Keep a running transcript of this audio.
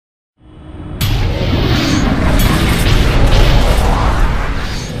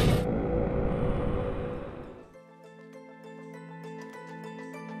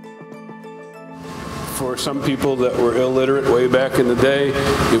For some people that were illiterate way back in the day,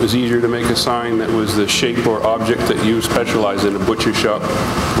 it was easier to make a sign that was the shape or object that you specialize in. A butcher shop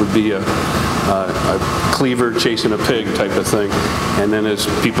would be a cleaver chasing a pig type of thing. And then as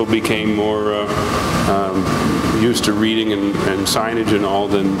people became more used to reading and signage and all,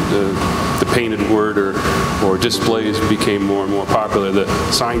 then the painted word or displays became more and more popular.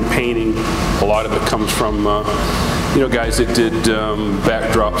 The sign painting, a lot of it comes from guys that did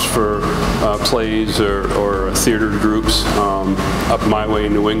backdrops for plays or theater groups. Up my way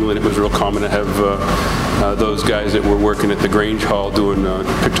in New England, it was real common to have those guys that were working at the Grange Hall doing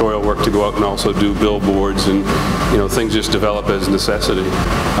pictorial work to go out and also do billboards, and things just develop as necessity.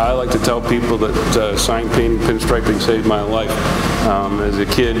 I like to tell people that sign painting, pinstriping saved my life. As a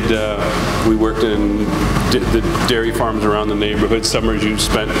kid, we worked in the dairy farms around the neighborhood. Summers you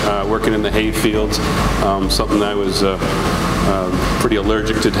spent working in the hay fields, something I was pretty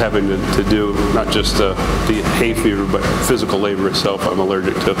allergic to having to do, not just the hay fever, but physical labor itself I'm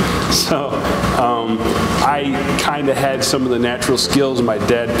allergic to. So I kind of had some of the natural skills. My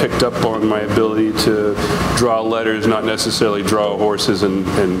dad picked up on my ability to draw letters, not necessarily draw horses and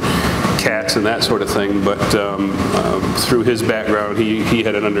cats and that sort of thing, but through his background, he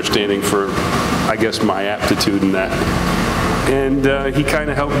had an understanding for, I guess, my aptitude in that. And he kind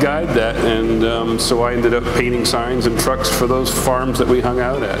of helped guide that, and so I ended up painting signs and trucks for those farms that we hung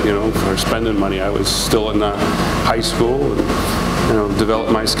out at, for spending money. I was still in high school, and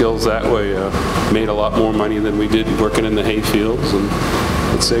developed my skills that way. Made a lot more money than we did working in the hay fields, and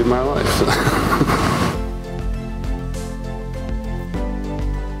it saved my life.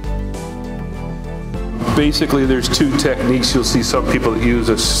 Basically, there's two techniques. You'll see some people that use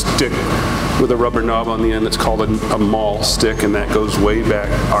a stick with a rubber knob on the end that's called a maul stick, and that goes way back.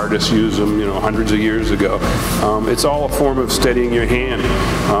 Artists use them, hundreds of years ago. It's all a form of steadying your hand.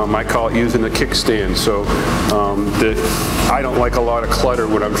 I call it using a kickstand. So I don't like a lot of clutter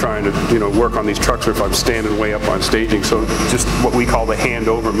when I'm trying to work on these trucks, or if I'm standing way up on staging. So just what we call the hand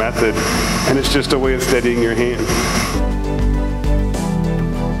over method, and it's just a way of steadying your hand.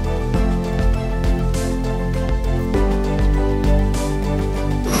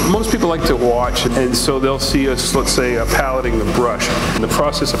 Most people like to watch, and so they'll see us, let's say, palleting the brush. And the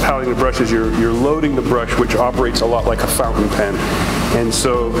process of palleting the brush is you're loading the brush, which operates a lot like a fountain pen. And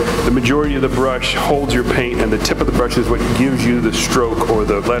so the majority of the brush holds your paint, and the tip of the brush is what gives you the stroke or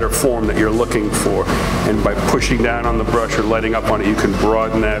the letter form that you're looking for. And by pushing down on the brush or letting up on it, you can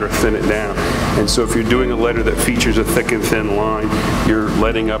broaden that or thin it down. And so if you're doing a letter that features a thick and thin line, you're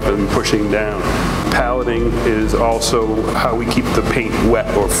letting up and pushing down. Palleting is also how we keep the paint wet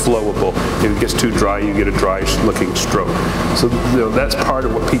or flowable. If it gets too dry, you get a dry looking stroke. So that's part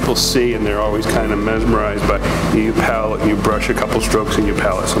of what people see, and they're always kind of mesmerized by you palette and you brush a couple strokes and you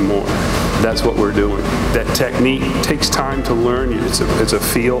palette some more. That's what we're doing. That technique takes time to learn. It's a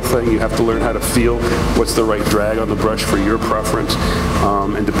feel thing. You have to learn how to feel what's the right drag on the brush for your preference.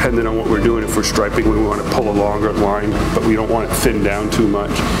 And depending on what we're doing, if we're striping, we want to pull a longer line, but we don't want it thinned down too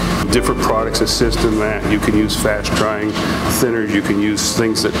much. Different products assist in that. You can use fast drying thinners. You can use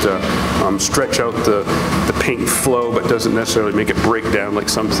things that stretch out the paint flow, but doesn't necessarily make it break down like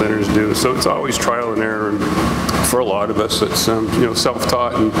some thinners do. So it's always trial and error. And for a lot of us, it's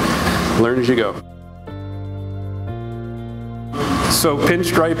self-taught and learn as you go. So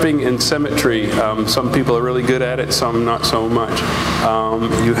pinstriping and symmetry, some people are really good at it, some not so much.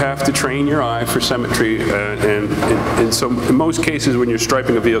 You have to train your eye for symmetry, and so in most cases when you're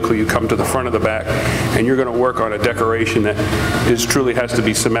striping a vehicle, you come to the front of the back and you're going to work on a decoration that truly has to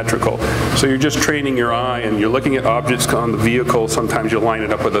be symmetrical. So you're just training your eye, and you're looking at objects on the vehicle. Sometimes you'll line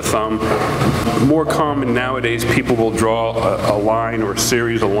it up with a thumb. More common nowadays, people will draw a line or a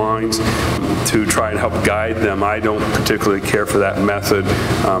series of lines to try and help guide them. I don't particularly care for that method,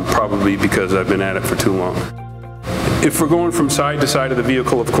 probably because I've been at it for too long. If we're going from side to side of the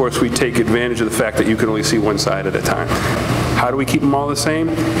vehicle, of course, we take advantage of the fact that you can only see one side at a time. How do we keep them all the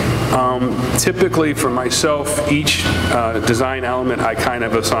same? Typically, for myself, each design element, I kind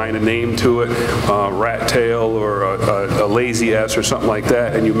of assign a name to it, rat tail or a lazy S or something like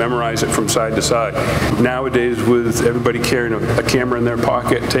that, and you memorize it from side to side. Nowadays, with everybody carrying a camera in their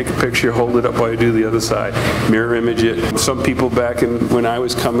pocket, take a picture, hold it up while you do the other side, mirror image it. Some people back when I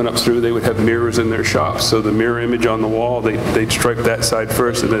was coming up through, they would have mirrors in their shops, so the mirror image on the wall, they'd stripe that side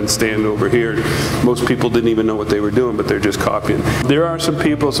first and then stand over here. Most people didn't even know what they were doing, but they're just copying. There are some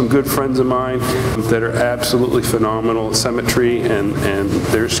people, some good friends of mine, that are absolutely phenomenal at symmetry, and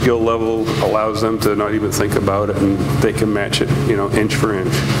their skill level allows them to not even think about it, and they can match it,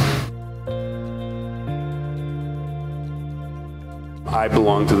 I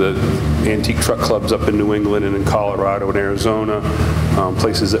belong to the antique truck clubs up in New England and in Colorado and Arizona,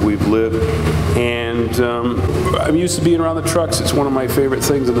 places that we've lived. And I'm used to being around the trucks. It's one of my favorite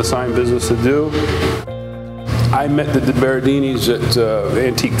things in the sign business to do. I met the DeBerardinis at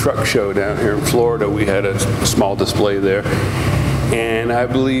Antique Truck Show down here in Florida. We had a small display there. And I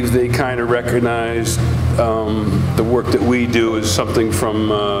believe they kind of recognized the work that we do as something from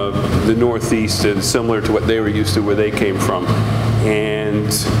the Northeast and similar to what they were used to where they came from.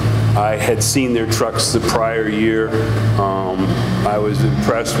 And I had seen their trucks the prior year. I was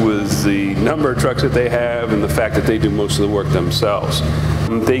impressed with the number of trucks that they have and the fact that they do most of the work themselves.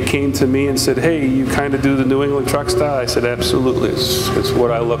 They came to me and said, hey, you kind of do the New England truck style? I said, absolutely, it's what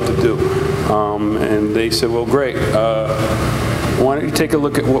I love to do. And they said, well, great. Why don't you take a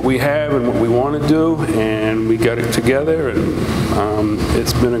look at what we have and what we want to do? And we got it together, and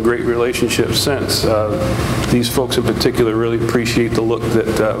it's been a great relationship since. These folks in particular really appreciate the look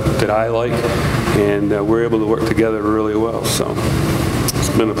that I like, and we're able to work together really well. So it's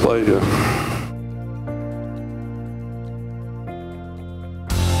been a pleasure.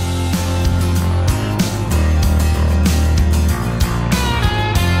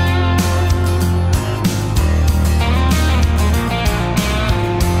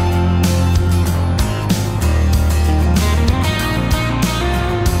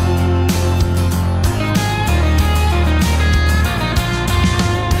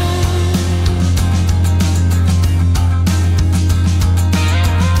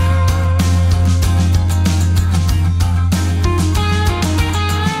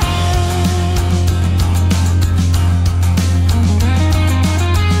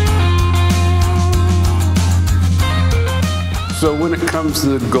 So when it comes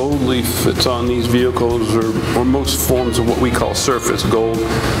to the gold leaf that's on these vehicles, or most forms of what we call surface gold,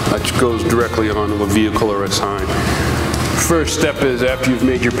 that goes directly onto a vehicle or a sign. First step is, after you've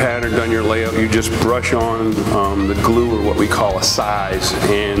made your pattern, done your layout, you just brush on the glue, or what we call a size,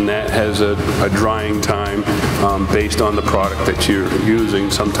 and that has a drying time based on the product that you're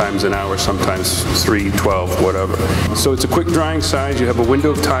using, sometimes an hour, sometimes 3, 12, whatever. So it's a quick drying size. You have a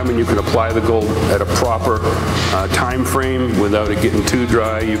window of time when you can apply the gold at a proper time frame without it getting too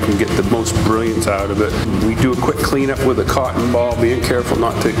dry. You can get the most brilliance out of it. We do a quick cleanup with a cotton ball, being careful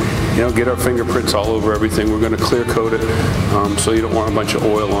not to get our fingerprints all over everything. We're going to clear coat it. So you don't want a bunch of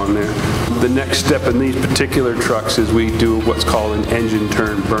oil on there. The next step in these particular trucks is we do what's called an engine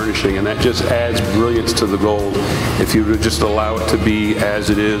turn burnishing, and that just adds brilliance to the gold. If you would just allow it to be as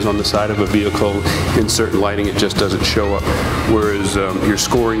it is on the side of a vehicle, in certain lighting it just doesn't show up. Whereas you're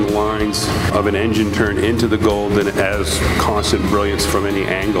scoring the lines of an engine turn into the gold, then it adds constant brilliance from any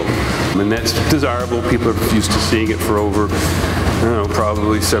angle. And that's desirable. People are used to seeing it for over, I don't know,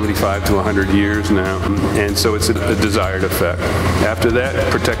 probably 75 to 100 years now. And so it's a desired effect. After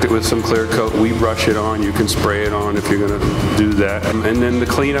that, protect it with some clear coat. We brush it on. You can spray it on if you're going to do that. And then the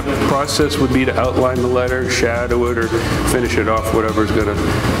cleanup process would be to outline the letter, shadow it, or finish it off, whatever's going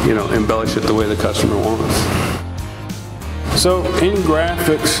to, embellish it the way the customer wants. So in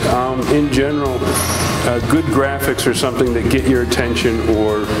graphics, in general, good graphics are something that get your attention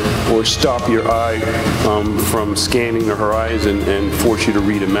or stop your eye from scanning the horizon and force you to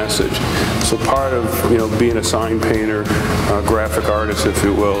read a message. So part of being a sign painter, graphic artist, if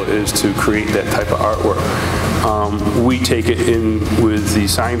you will, is to create that type of artwork. We take it in with the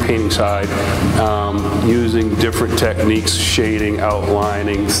sign painting side, using different techniques, shading,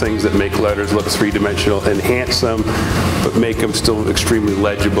 outlining, things that make letters look three-dimensional, enhance them, but make them still extremely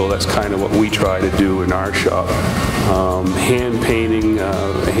legible. That's kind of what we try to do in our shop. Hand painting,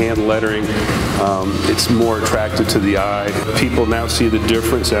 hand lettering, it's more attractive to the eye. People now see the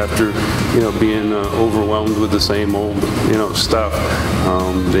difference after being overwhelmed with the same old stuff.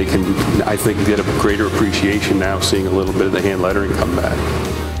 They can, I think, get a greater appreciation now seeing a little bit of the hand lettering come back.